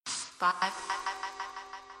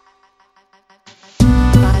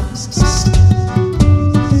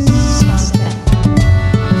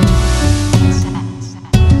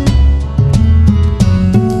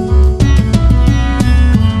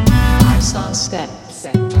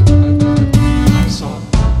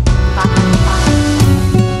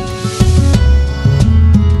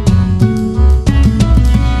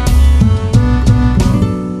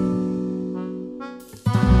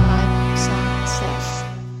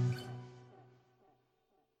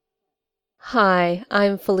Hi,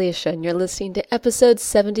 I'm Felicia, and you're listening to episode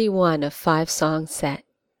 71 of 5 Song Set.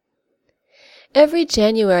 Every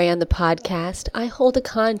January on the podcast, I hold a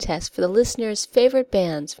contest for the listeners' favorite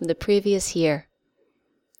bands from the previous year.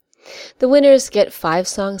 The winners get 5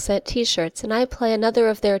 Song Set t-shirts, and I play another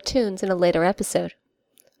of their tunes in a later episode.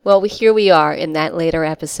 Well, here we are in that later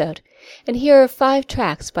episode, and here are 5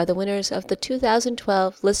 tracks by the winners of the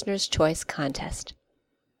 2012 Listener's Choice Contest.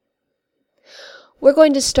 We're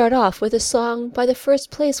going to start off with a song by the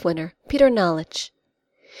first place winner, Peter Nalich.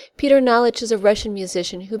 Peter Nalich is a Russian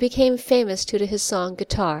musician who became famous due to his song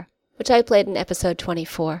Guitar, which I played in episode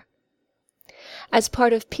 24. As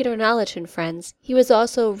part of Peter Nalich and Friends, he was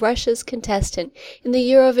also Russia's contestant in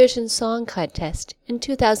the Eurovision Song Contest in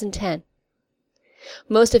 2010.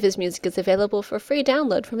 Most of his music is available for free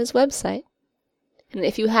download from his website. And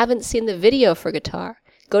if you haven't seen the video for Guitar,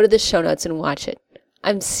 go to the show notes and watch it.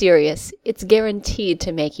 I'm serious. It's guaranteed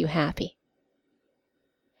to make you happy.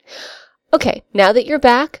 Okay, now that you're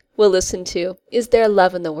back, we'll listen to Is There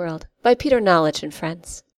Love in the World by Peter Nalich and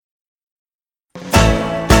Friends.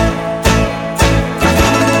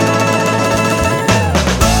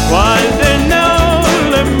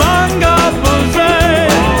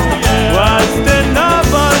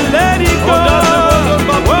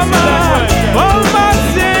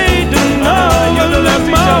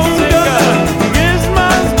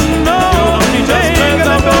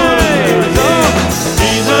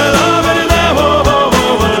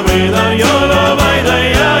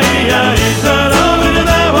 Is there love in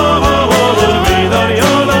the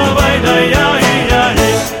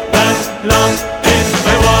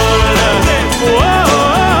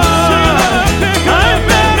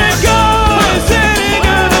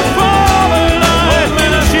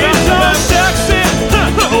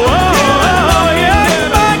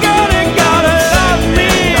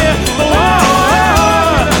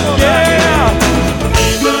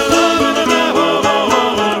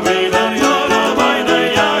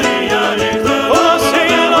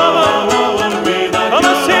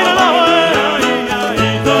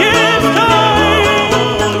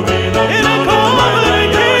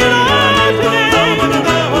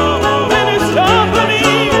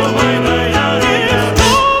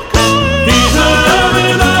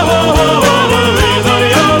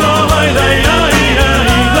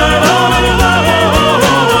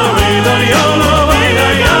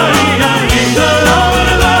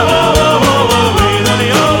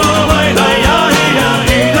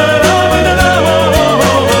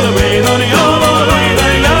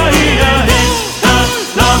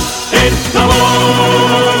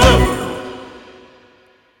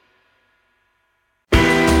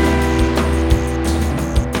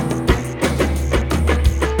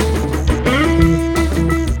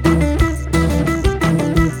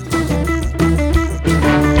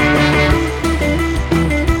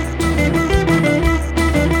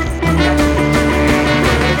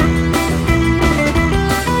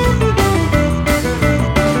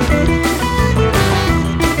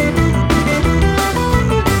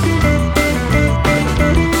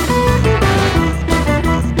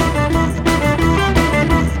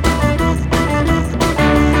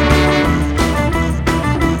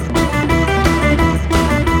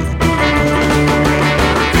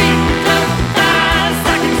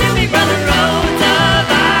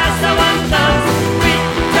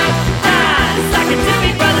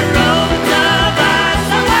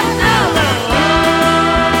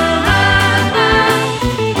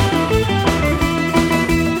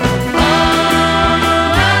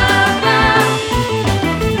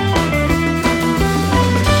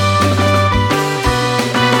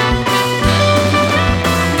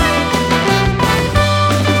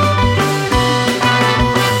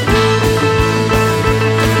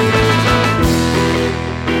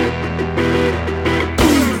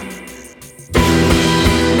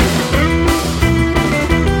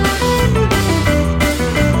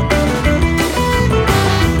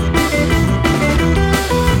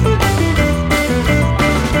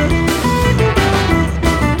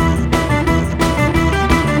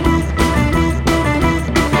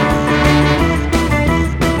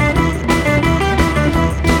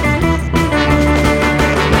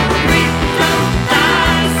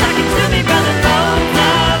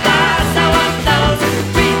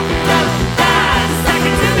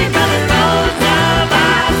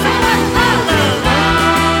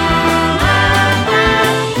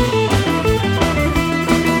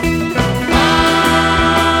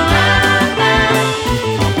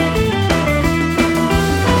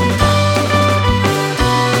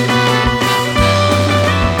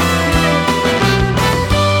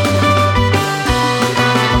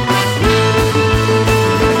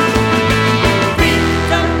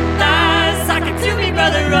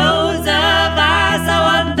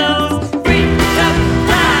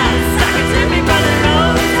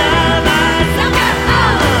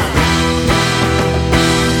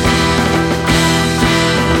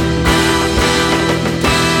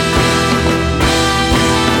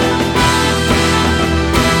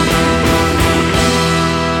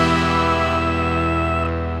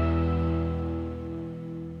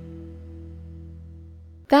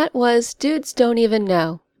That was Dudes Don't Even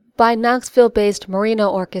Know by Knoxville-based Merino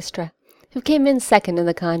Orchestra, who came in second in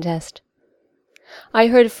the contest. I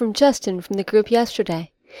heard from Justin from the group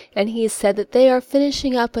yesterday, and he said that they are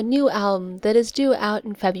finishing up a new album that is due out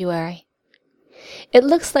in February. It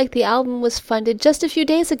looks like the album was funded just a few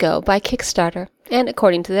days ago by Kickstarter, and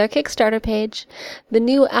according to their Kickstarter page, the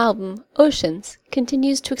new album, Oceans,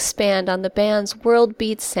 continues to expand on the band's world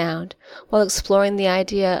beat sound while exploring the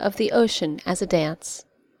idea of the ocean as a dance.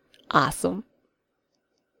 Awesome.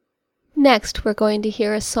 Next, we're going to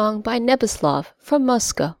hear a song by Nebuslov from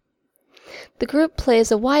Moscow. The group plays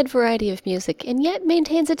a wide variety of music and yet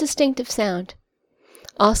maintains a distinctive sound.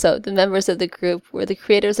 Also, the members of the group were the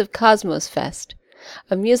creators of Cosmos Fest,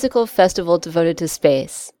 a musical festival devoted to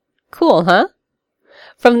space. Cool, huh?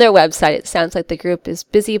 From their website, it sounds like the group is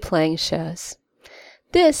busy playing shows.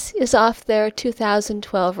 This is off their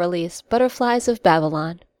 2012 release, Butterflies of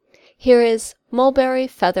Babylon. Here is Mulberry,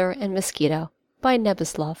 Feather, and Mosquito by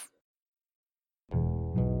Nebuslov.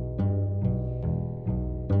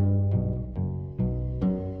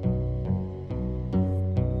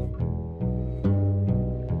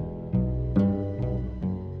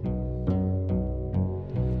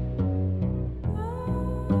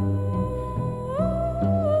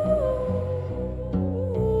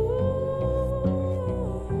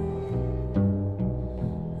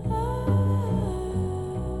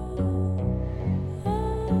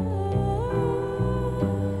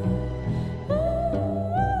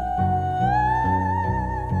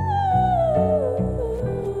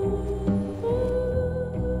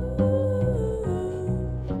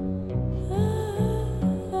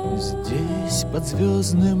 Здесь под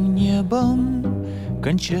звездным небом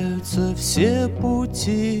кончаются все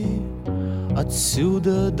пути.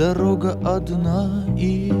 Отсюда дорога одна,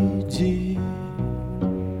 иди.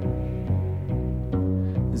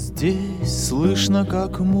 Здесь слышно,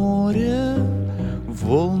 как море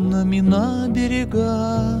волнами на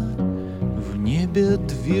берега. В небе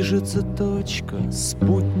движется точка,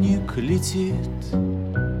 спутник летит,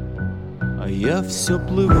 а я все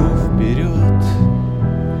плыву вперед.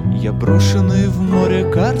 Я брошенный в море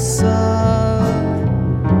корсар,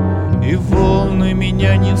 и волны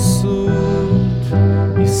меня несут,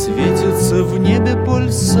 и светится в небе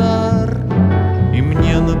пульсар. И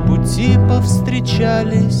мне на пути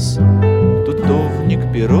повстречались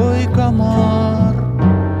тутовник, перо и комар.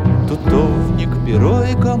 Тутовник, перо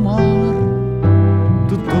и комар.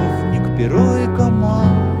 Тутовник, перо и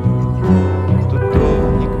комар.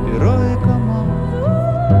 Тутовник, перо и комар.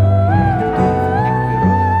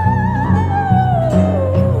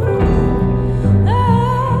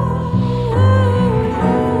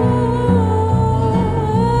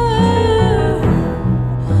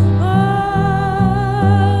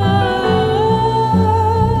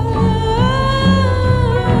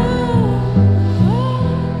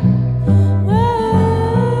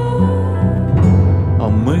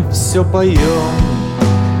 Все поем,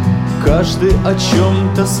 каждый о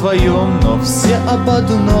чем-то своем, но все об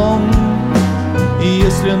одном. И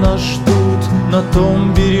если нас ждут на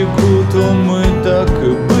том берегу, то мы так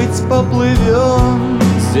и быть поплывем.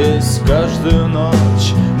 Здесь каждую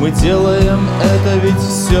ночь мы делаем это, ведь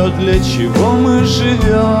все для чего мы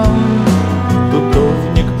живем.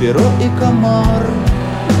 Тутовник, перо и комар.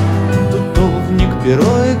 Тутовник,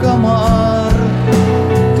 перо и комар.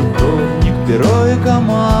 Тутовник, перо и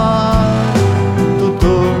комар.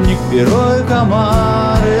 Тутовник, перо и комар.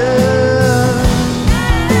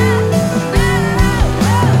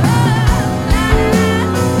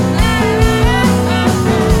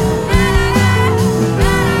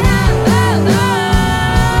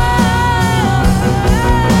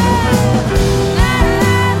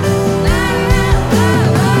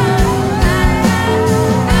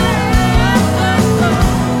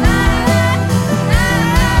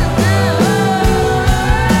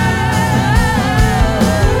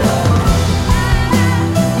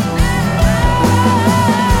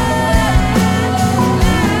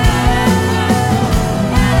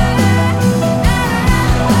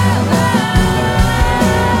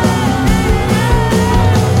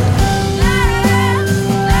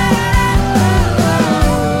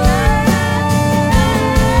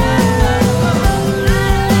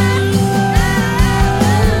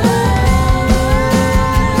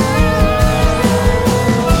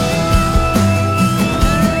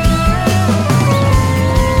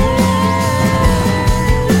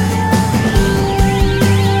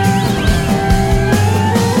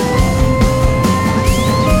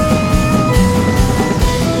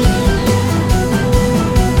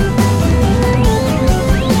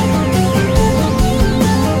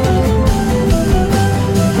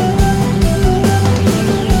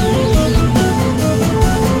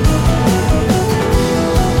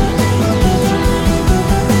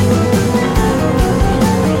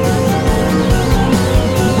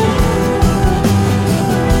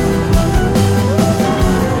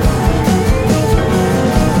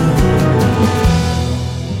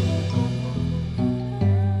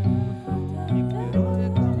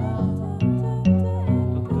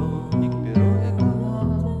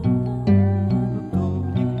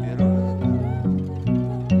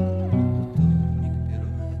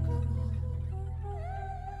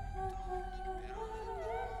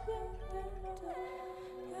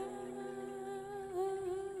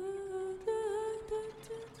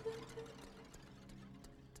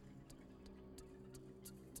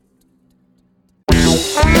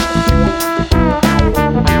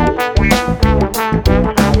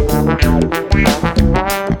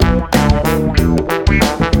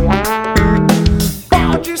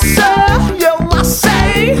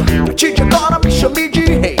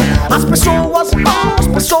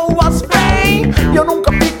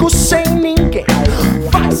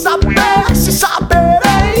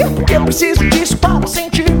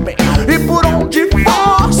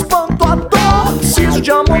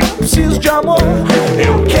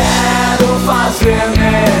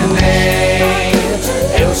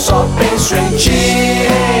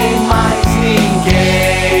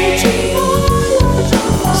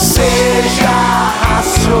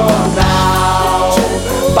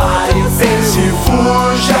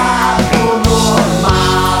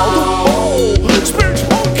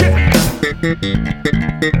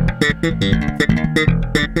 Seu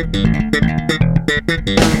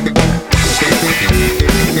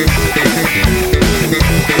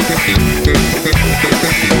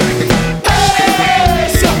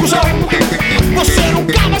cuzão, você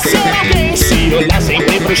nunca vai ser alguém se olhar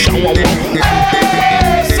sempre pro chão.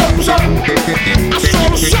 Seu cuzão, a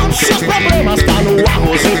solução dos seus problemas tá no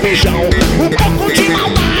arroz e feijão. Um pouco de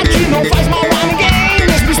maldade não faz mal a ninguém.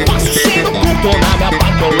 Mesmo espaço sendo curto, na minha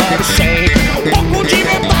parte eu levo 100. Um pouco de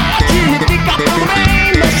verdade e fica tudo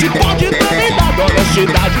bem. Não se pode duvidar da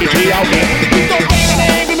honestidade de alguém. Então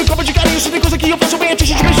vem, me cobra de carinho. Se tem coisa que eu faço bem antes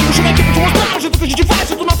de te beijinho. Chega aqui pra te mostrar o jeito que a gente faz.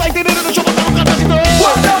 Se tu não tá entendendo, deixa eu botar no cartaz então.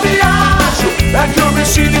 Quando eu viajo, é que eu me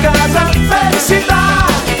sinto em casa.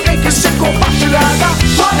 Felicidade tem que ser compartilhada.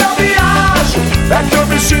 Quando eu viajo, é que eu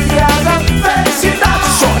me sinto em casa. Felicidade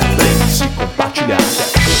só tem que ser compartilhada.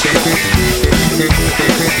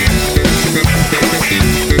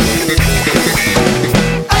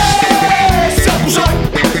 Seu cuzão,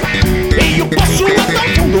 e eu posso ir tão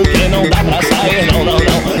fundo que não dá pra sair, não, não,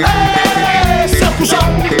 não. Seu cuzão,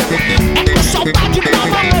 é com saudade da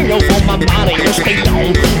mamãe, eu vou mamar em meus peitão.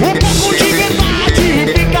 Um pouco de verdade e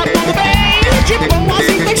fica tudo bem. De boas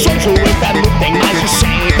intenções, o inferno tem mais de 100.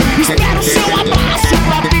 Espero o seu abraço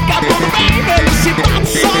pra ficar tudo bem. Felicidade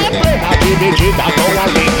só é plena, dividida com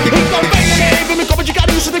alguém. Então vem, me cobra de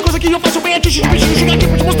carinho. Se tem coisa que eu faço bem antes de te beijinho. Chega aqui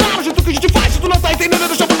pra te mostrar o jeito que a gente faz. Se tu não tá entendendo,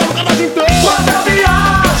 deixa eu botar no canal então. Quando eu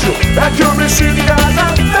viajo, é que eu me sinto em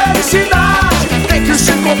casa. Felicidade tem que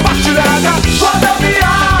ser compartilhada. Quando eu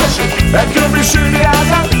viajo, é que eu me sinto em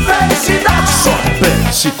casa. Felicidade só tem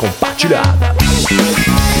que ser compartilhada.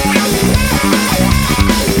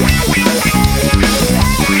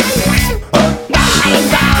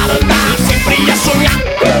 Andar, sempre a sonhar.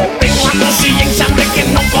 Tenho a consciência de que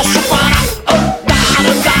não posso parar.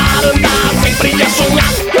 Andar, sempre a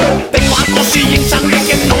sonhar. Tenho a consciência de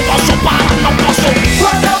que não posso parar, não posso.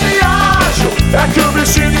 Quando eu viajo, é que eu me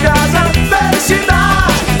sinto em casa.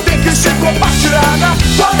 Felicidade tem que ser compartilhada.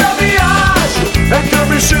 Quando eu viajo, é que eu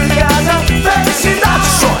me sinto em casa. Felicidade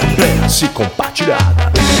só tem que ser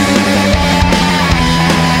compartilhada.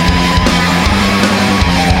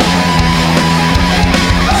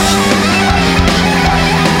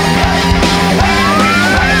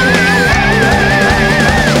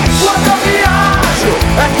 Quando eu viajo,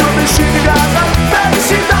 é que eu me sinto em casa.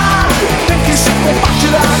 Felicidade tem que ser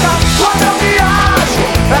compartilhada. Quando eu viajo,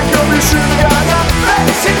 é que eu me sinto em casa.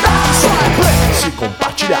 Felicidade só tem que ser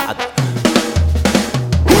compartilhada.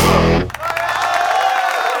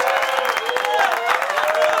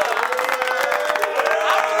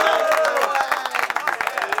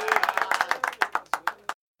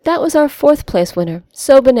 That was our 4th place winner,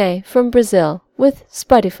 So Benet from Brazil, with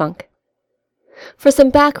Spuddy Funk. For some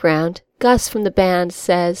background, Gus from the band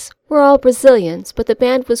says, "We're all Brazilians, but the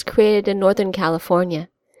band was created in Northern California.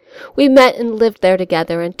 We met and lived there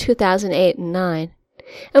together in 2008 and 9,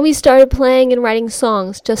 and we started playing and writing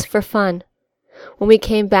songs just for fun. When we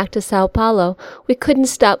came back to Sao Paulo, we couldn't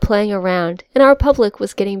stop playing around, and our public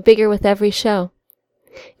was getting bigger with every show."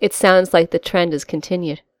 It sounds like the trend has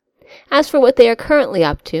continued. As for what they are currently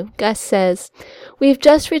up to, Gus says, "We've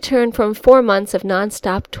just returned from 4 months of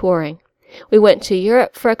non-stop touring. We went to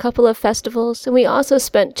Europe for a couple of festivals, and we also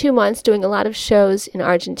spent 2 months doing a lot of shows in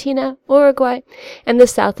Argentina, Uruguay, and the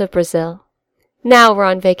south of Brazil. Now we're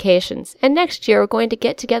on vacations, and next year we're going to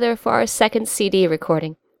get together for our 2nd CD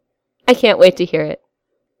recording. I can't wait to hear it."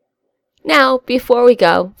 Now, before we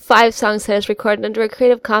go, 5 Songs Set is recorded under a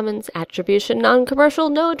Creative Commons Attribution Non-Commercial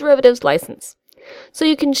No Derivatives license, so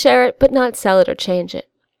you can share it but not sell it or change it.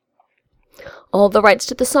 All the rights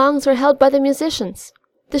to the songs are held by the musicians.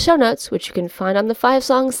 The show notes, which you can find on the 5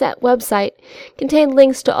 Songs Set website, contain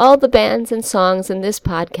links to all the bands and songs in this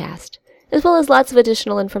podcast, as well as lots of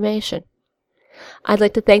additional information. I'd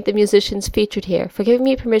like to thank the musicians featured here for giving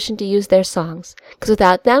me permission to use their songs, because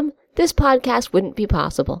without them, this podcast wouldn't be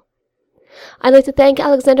possible. I'd like to thank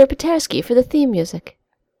Alexander Petersky for the theme music.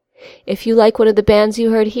 If you like one of the bands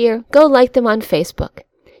you heard here, go like them on Facebook.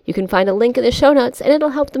 You can find a link in the show notes and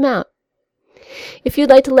it'll help them out. If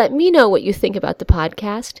you'd like to let me know what you think about the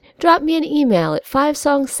podcast, drop me an email at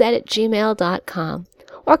 5songset@gmail.com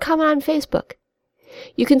or comment on Facebook.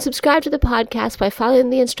 You can subscribe to the podcast by following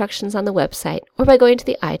the instructions on the website or by going to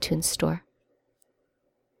the iTunes store.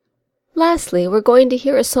 Lastly, we're going to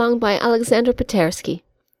hear a song by Alexander Petersky.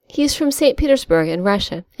 He's from St. Petersburg in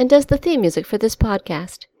Russia and does the theme music for this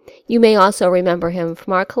podcast. You may also remember him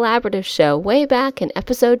from our collaborative show way back in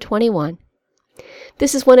episode 21.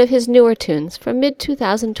 This is one of his newer tunes from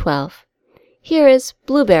mid-2012. Here is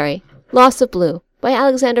Blueberry, Loss of Blue by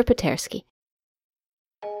Alexander Petersky.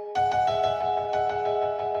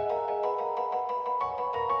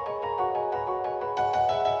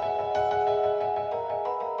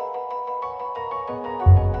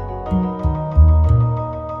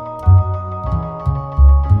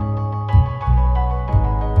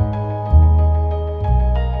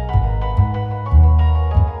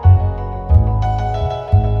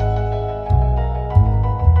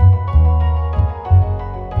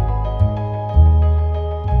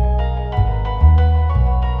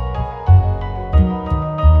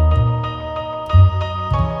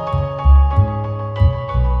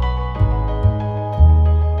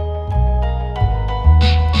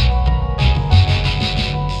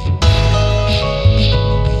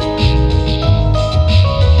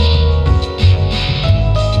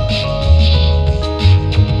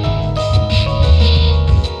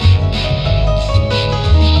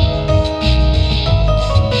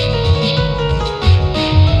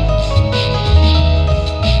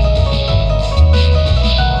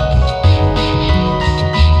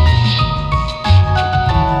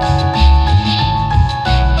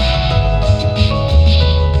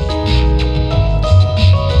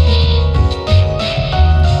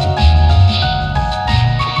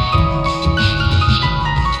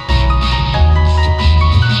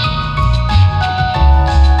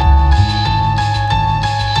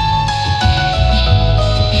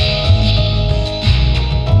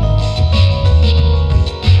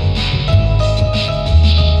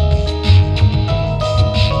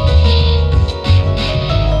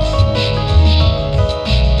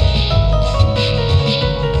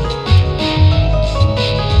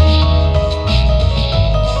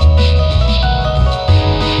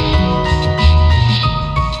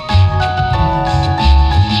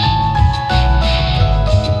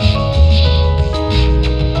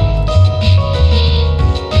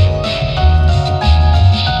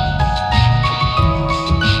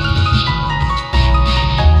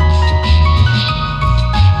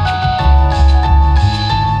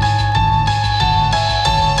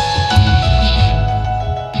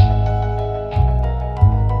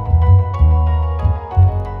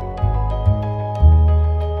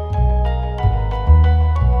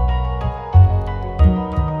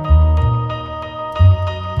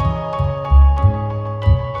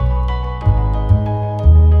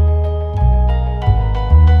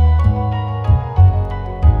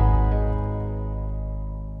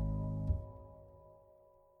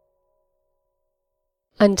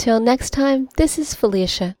 Until next time, this is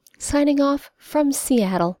Felicia, signing off from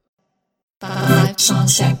Seattle. 5 song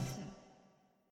check.